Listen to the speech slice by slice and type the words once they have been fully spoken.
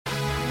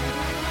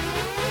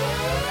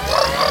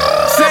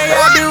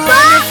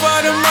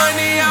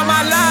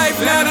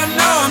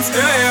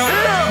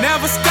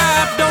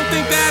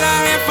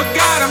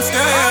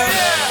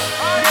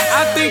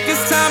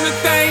time to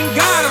thank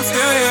God I'm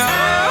still here.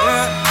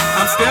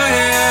 I'm still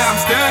here, I'm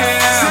still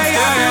here. Say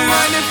I've been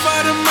running for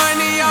the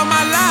money all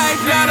my life.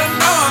 Let them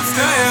know I'm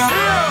still here.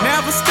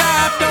 Never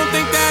stop, don't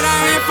think that I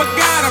ain't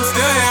forgot I'm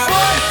still here.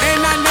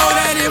 And I know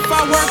that if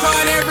I work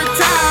hard every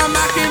time,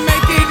 I can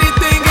make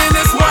anything in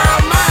this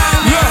world mine.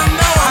 Let them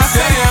know I'm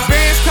still here.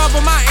 Bands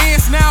cover my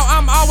ends now,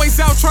 I'm always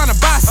out trying to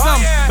buy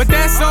something. But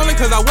that's only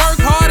cause I work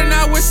hard and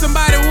I wish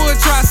somebody would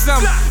try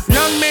something.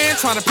 Young man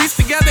trying to piece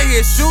together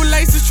his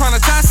shoelaces, trying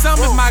to tie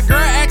something. If my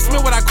girl asks me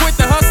would I quit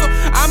the hustle,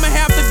 I'ma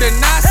have to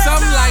deny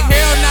something. Like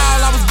hell no,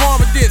 I was born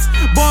with this.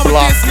 Born with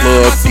this, 9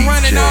 months of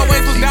running,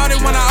 always was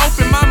doubted when I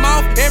open my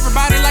mouth.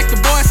 Everybody like the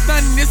boy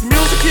stunning, this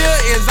music here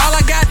is all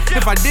I got.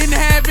 If I didn't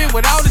have it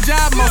without a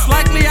job, most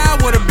likely I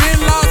would've been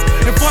lost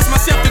and forced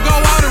myself to go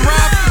out and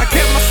rob. I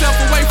kept myself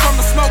away from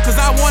the smoke cause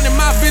I wanted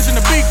my vision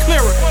to be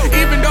clearer.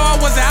 Even though I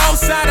was an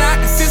outsider, I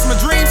could sense my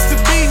dreams to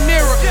be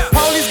nearer.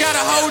 Police got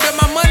a hold of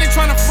my money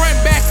trying to front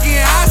back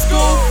in high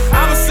school.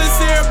 I was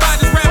sincere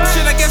about this rap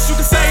shit, I guess you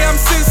could say I'm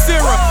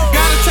sincerer.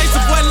 Got a taste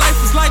of what life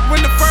was like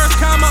when the first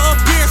comma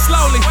appeared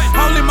slowly.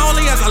 Holy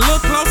moly, as I look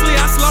closely,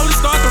 I slowly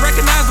start to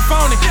recognize the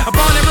phony.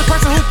 Upon every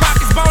person who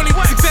pockets bony,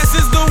 success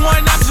is the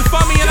one option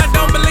for me, and I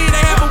don't believe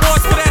they have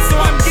awards for that, so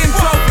I'm getting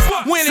trophies.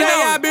 Winning. Say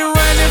I've been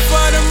running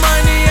for the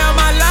money all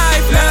my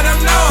life, let them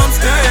know I'm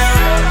still here.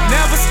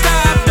 Never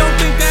stop, don't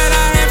think that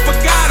I ain't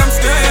forgot I'm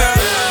still here.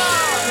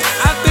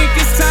 I think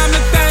it's time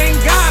to thank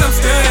God I'm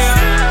still here.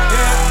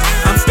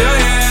 I'm still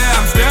here,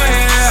 I'm still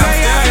here.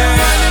 Say I've been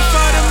running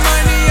for the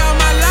money all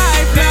my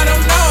life, let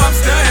them know I'm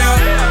still here.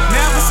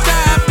 Never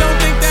stop, don't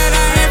think that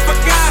I ain't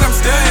forgot I'm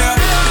still here.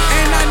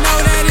 And I know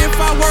that if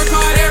I work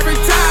hard every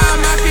time,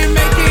 I can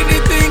make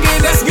anything in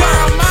this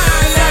world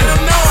mine. Let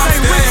them know I'm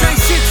still here.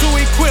 Ain't shit to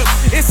equip.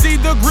 It's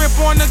either grip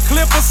on the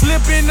clip or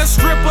slip in the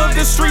strip of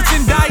the streets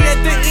and die at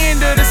the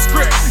end of the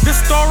script. The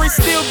story's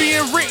still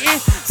being written,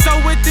 so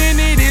within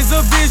it is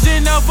a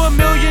vision of a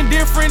million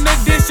different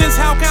editions.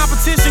 How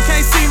competition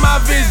can't see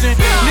my vision.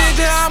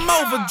 Nigga, I'm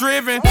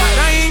overdriven.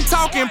 I ain't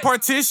talking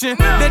partition.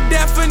 The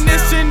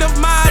definition of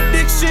my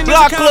addiction is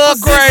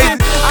composition.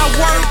 I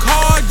work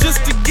hard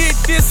just to get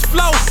this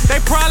flow. They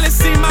probably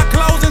see my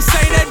clothes and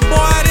say that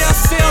boy, they'll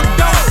sell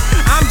dope.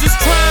 I'm just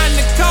trying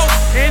to cope,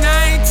 and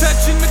I ain't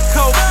touching the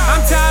coke.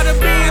 I'm tired of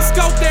being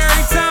scoped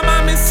every time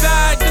I'm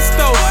inside the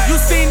stove. You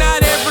see,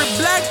 not every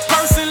black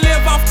person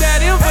live off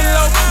that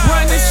envelope.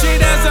 Run this shit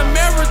as a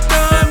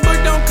marathon,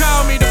 but don't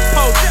call me the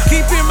Pope.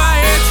 Keeping my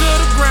head to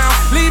the ground,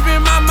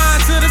 leaving my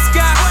mind to the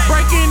sky.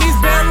 Breaking these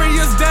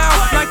barriers down,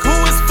 like who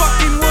is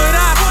fucking would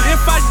I?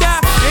 If I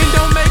die and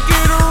don't make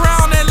it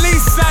around, at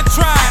least I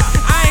tried.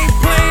 I ain't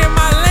playing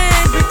my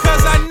lane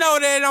because I know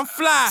that I'm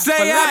fly.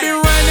 Say I've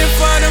been running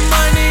for the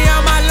money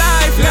all my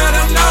life, let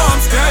them know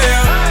I'm still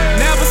here.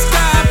 Never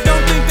stop,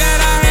 don't think that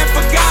I ain't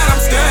forgot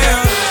I'm still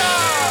here.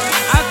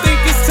 I think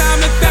it's time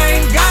to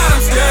thank God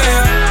I'm still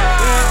here.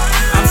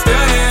 I'm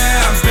still here,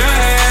 I'm still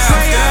here.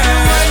 Say I've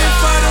been running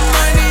for the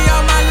money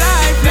all my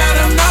life, let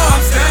them know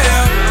I'm still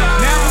here.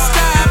 Never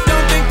stop,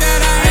 don't think that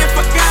I ain't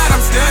forgot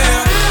I'm still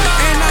here.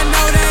 And I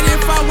know that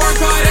if I work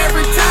hard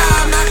every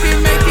time, I can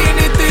make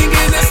anything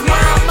in this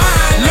world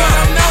mine. Let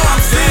them know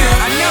I'm still here.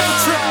 I never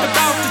tripped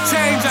about the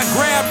change, I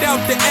grabbed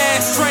out the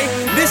ashtray.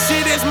 This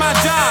shit is my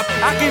job,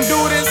 I can do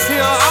this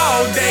here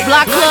all day.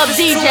 Block Club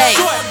DJ.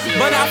 Short,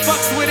 but I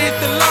fucks with it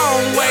the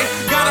long way.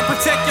 Gotta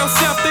protect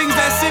yourself, things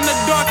that's in the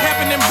dark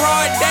happen in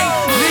broad day.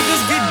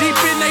 Niggas get deep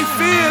in they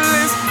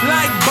feelings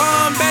like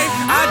Bombay.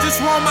 I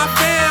just want my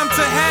fam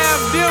to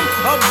have them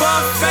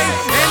above fate.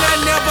 And I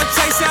never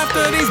chase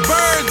after these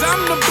birds,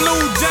 I'm the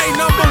blue jay.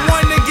 Number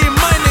 1 to get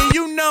money,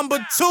 you number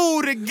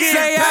 2 to get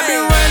paid. I've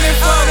been running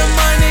for the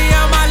money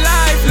all my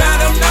life, let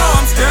them know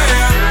I'm still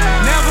here.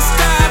 Never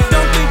stop,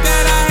 don't think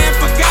that I ain't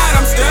forgot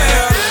I'm still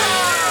here.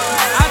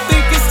 I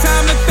think it's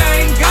time to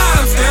thank God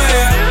I'm still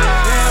here.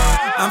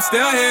 I'm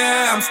still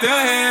here, I'm still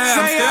here,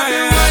 I'm still here. Say I've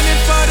been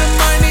running for the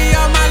money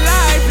all my